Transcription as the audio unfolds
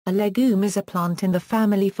A legume is a plant in the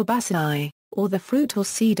family Fabaceae, or the fruit or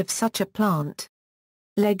seed of such a plant.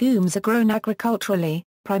 Legumes are grown agriculturally,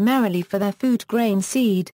 primarily for their food grain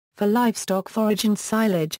seed, for livestock forage and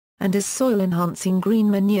silage, and as soil-enhancing green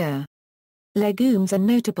manure. Legumes are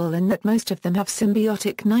notable in that most of them have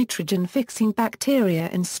symbiotic nitrogen-fixing bacteria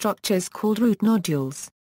in structures called root nodules.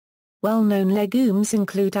 Well-known legumes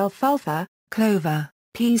include alfalfa, clover,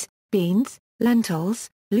 peas, beans, lentils,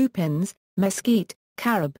 lupins, mesquite,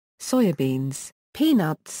 carob, soybeans,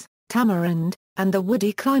 peanuts, tamarind, and the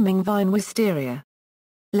woody climbing vine wisteria.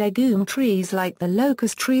 Legume trees like the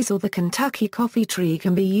locust trees or the Kentucky coffee tree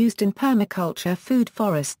can be used in permaculture food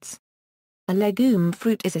forests. A legume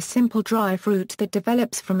fruit is a simple dry fruit that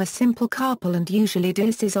develops from a simple carpel and usually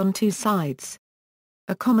dehisces on two sides.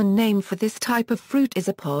 A common name for this type of fruit is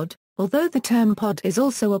a pod, although the term pod is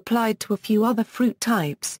also applied to a few other fruit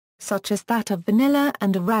types, such as that of vanilla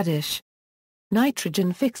and a radish.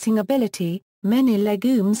 Nitrogen-fixing ability. Many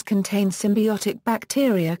legumes contain symbiotic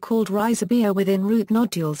bacteria called rhizobia within root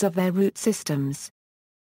nodules of their root systems.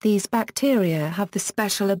 These bacteria have the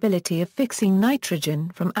special ability of fixing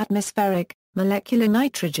nitrogen from atmospheric, molecular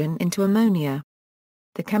nitrogen into ammonia.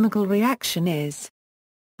 The chemical reaction is: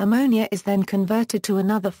 ammonia is then converted to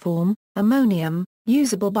another form, ammonium,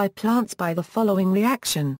 usable by plants by the following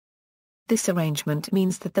reaction. This arrangement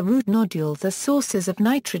means that the root nodules are sources of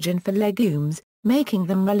nitrogen for legumes, making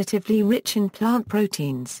them relatively rich in plant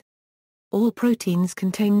proteins. All proteins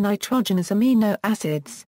contain nitrogenous amino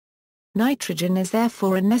acids. Nitrogen is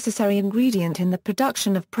therefore a necessary ingredient in the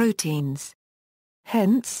production of proteins.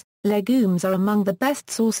 Hence, legumes are among the best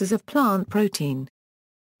sources of plant protein.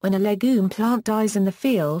 When a legume plant dies in the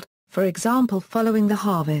field, for example following the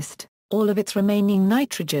harvest, all of its remaining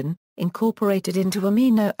nitrogen, incorporated into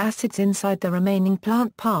amino acids inside the remaining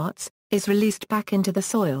plant parts, is released back into the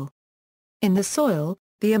soil. In the soil,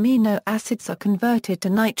 the amino acids are converted to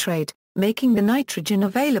nitrate, making the nitrogen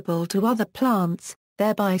available to other plants,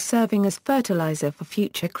 thereby serving as fertilizer for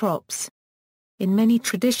future crops. In many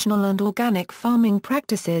traditional and organic farming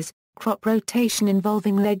practices, crop rotation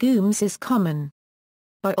involving legumes is common.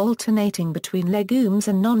 By alternating between legumes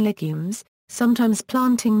and non-legumes, sometimes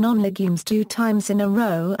planting non-legumes 2 times in a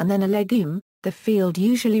row and then a legume, the field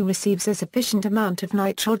usually receives a sufficient amount of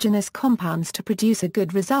nitrogenous compounds to produce a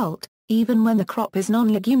good result, even when the crop is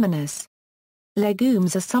non-leguminous.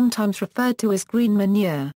 Legumes are sometimes referred to as green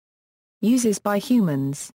manure. Uses by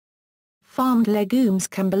humans. Farmed legumes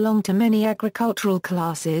can belong to many agricultural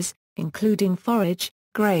classes, including forage,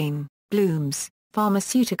 grain, blooms,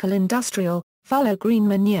 pharmaceutical industrial, fallow green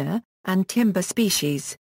manure, and timber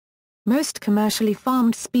species. Most commercially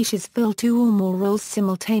farmed species fill 2 or more roles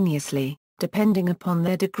simultaneously, depending upon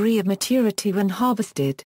their degree of maturity when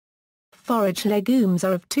harvested. Forage legumes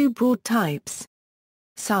are of 2 broad types.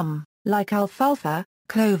 Some, like alfalfa,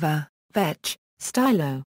 clover, vetch,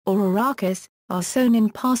 stylo, or arachis, are sown in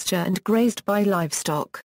pasture and grazed by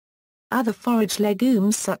livestock. Other forage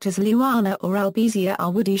legumes such as leuana or albizia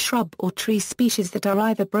are woody shrub or tree species that are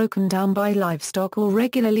either broken down by livestock or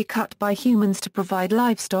regularly cut by humans to provide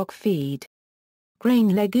livestock feed.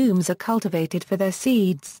 Grain legumes are cultivated for their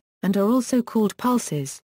seeds, and are also called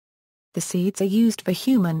pulses. The seeds are used for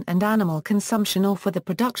human and animal consumption or for the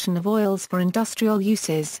production of oils for industrial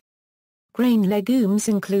uses. Grain legumes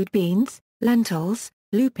include beans, lentils,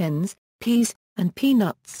 lupins, peas, and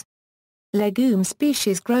peanuts. Legume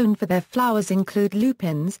species grown for their flowers include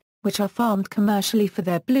lupins, which are farmed commercially for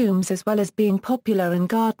their blooms as well as being popular in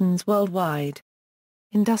gardens worldwide.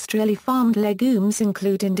 Industrially farmed legumes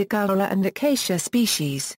include indigara and acacia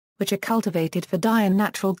species, which are cultivated for dye and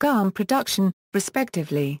natural gum production,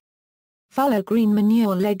 respectively. Fallow green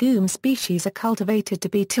manure legume species are cultivated to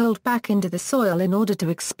be tilled back into the soil in order to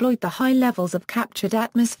exploit the high levels of captured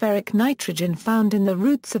atmospheric nitrogen found in the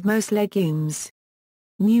roots of most legumes.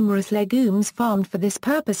 Numerous legumes farmed for this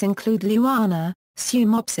purpose include leuana,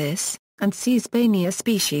 Pseumopsis, and Caesbania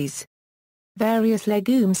species. Various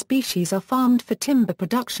legume species are farmed for timber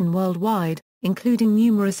production worldwide, including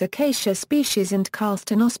numerous acacia species and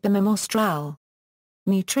Calstenospermum australe.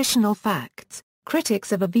 Nutritional facts.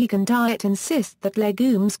 Critics of a vegan diet insist that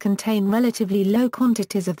legumes contain relatively low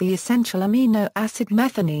quantities of the essential amino acid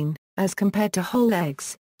methionine, as compared to whole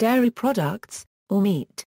eggs, dairy products, or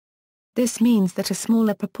meat. This means that a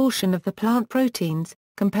smaller proportion of the plant proteins,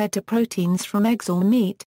 compared to proteins from eggs or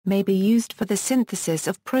meat, may be used for the synthesis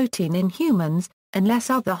of protein in humans, unless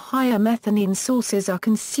other higher methionine sources are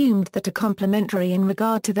consumed that are complementary in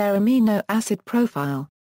regard to their amino acid profile.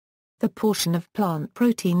 The portion of plant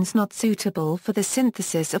proteins not suitable for the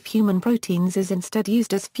synthesis of human proteins is instead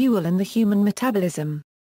used as fuel in the human metabolism.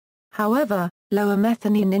 However, Lower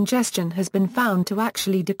methionine ingestion has been found to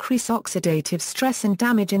actually decrease oxidative stress and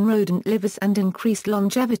damage in rodent livers and increase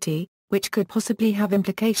longevity, which could possibly have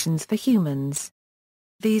implications for humans.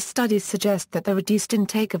 These studies suggest that the reduced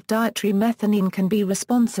intake of dietary methionine can be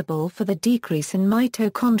responsible for the decrease in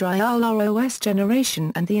mitochondrial ROS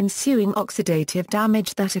generation and the ensuing oxidative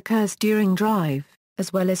damage that occurs during drive,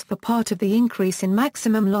 as well as for part of the increase in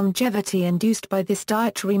maximum longevity induced by this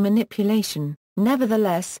dietary manipulation.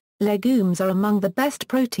 Nevertheless, legumes are among the best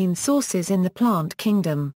protein sources in the plant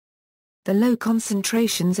kingdom. The low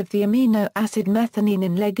concentrations of the amino acid methionine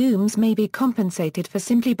in legumes may be compensated for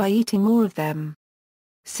simply by eating more of them.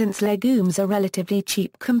 Since legumes are relatively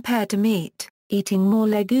cheap compared to meat, eating more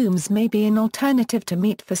legumes may be an alternative to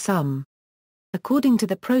meat for some. According to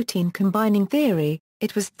the protein combining theory,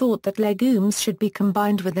 it was thought that legumes should be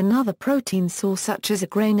combined with another protein source such as a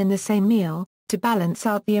grain in the same meal, to balance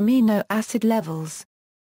out the amino acid levels.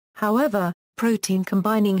 However, protein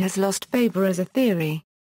combining has lost favor as a theory.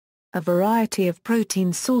 A variety of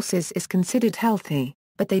protein sources is considered healthy,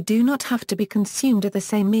 but they do not have to be consumed at the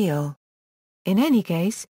same meal. In any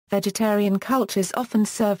case, vegetarian cultures often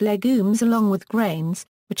serve legumes along with grains,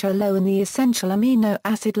 which are low in the essential amino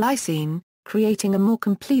acid lysine, creating a more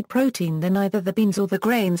complete protein than either the beans or the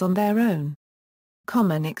grains on their own.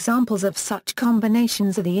 Common examples of such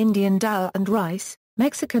combinations are the Indian dal and rice,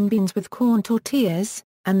 Mexican beans with corn tortillas,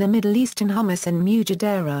 and the Middle Eastern hummus and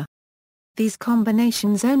mujadera. These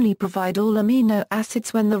combinations only provide all amino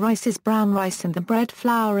acids when the rice is brown rice and the bread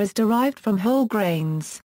flour is derived from whole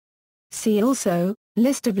grains. See also,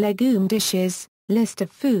 List of legume dishes, List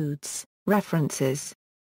of foods, references.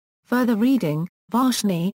 Further reading,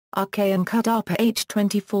 Varshney, R.K. and Kudapa H.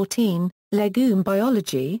 2014, Legume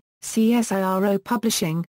Biology, CSIRO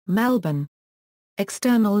Publishing, Melbourne.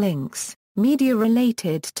 External links, media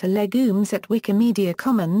related to legumes at Wikimedia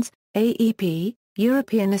Commons, AEP,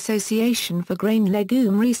 European Association for Grain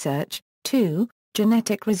Legume Research, 2,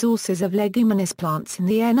 Genetic Resources of Leguminous Plants in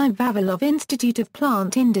the N.I. Vavilov Institute of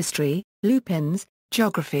Plant Industry, Lupins,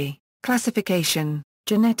 Geography, Classification,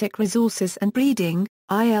 Genetic Resources and Breeding,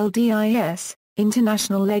 ILDIS,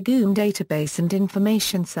 International Legume Database and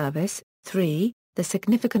Information Service, 3, The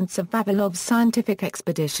Significance of Vavilov's Scientific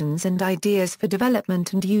Expeditions and Ideas for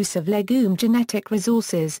Development and Use of Legume Genetic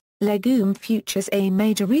Resources, Legume Futures, a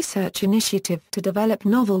major research initiative to develop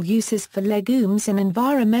novel uses for legumes in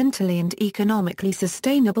environmentally and economically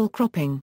sustainable cropping.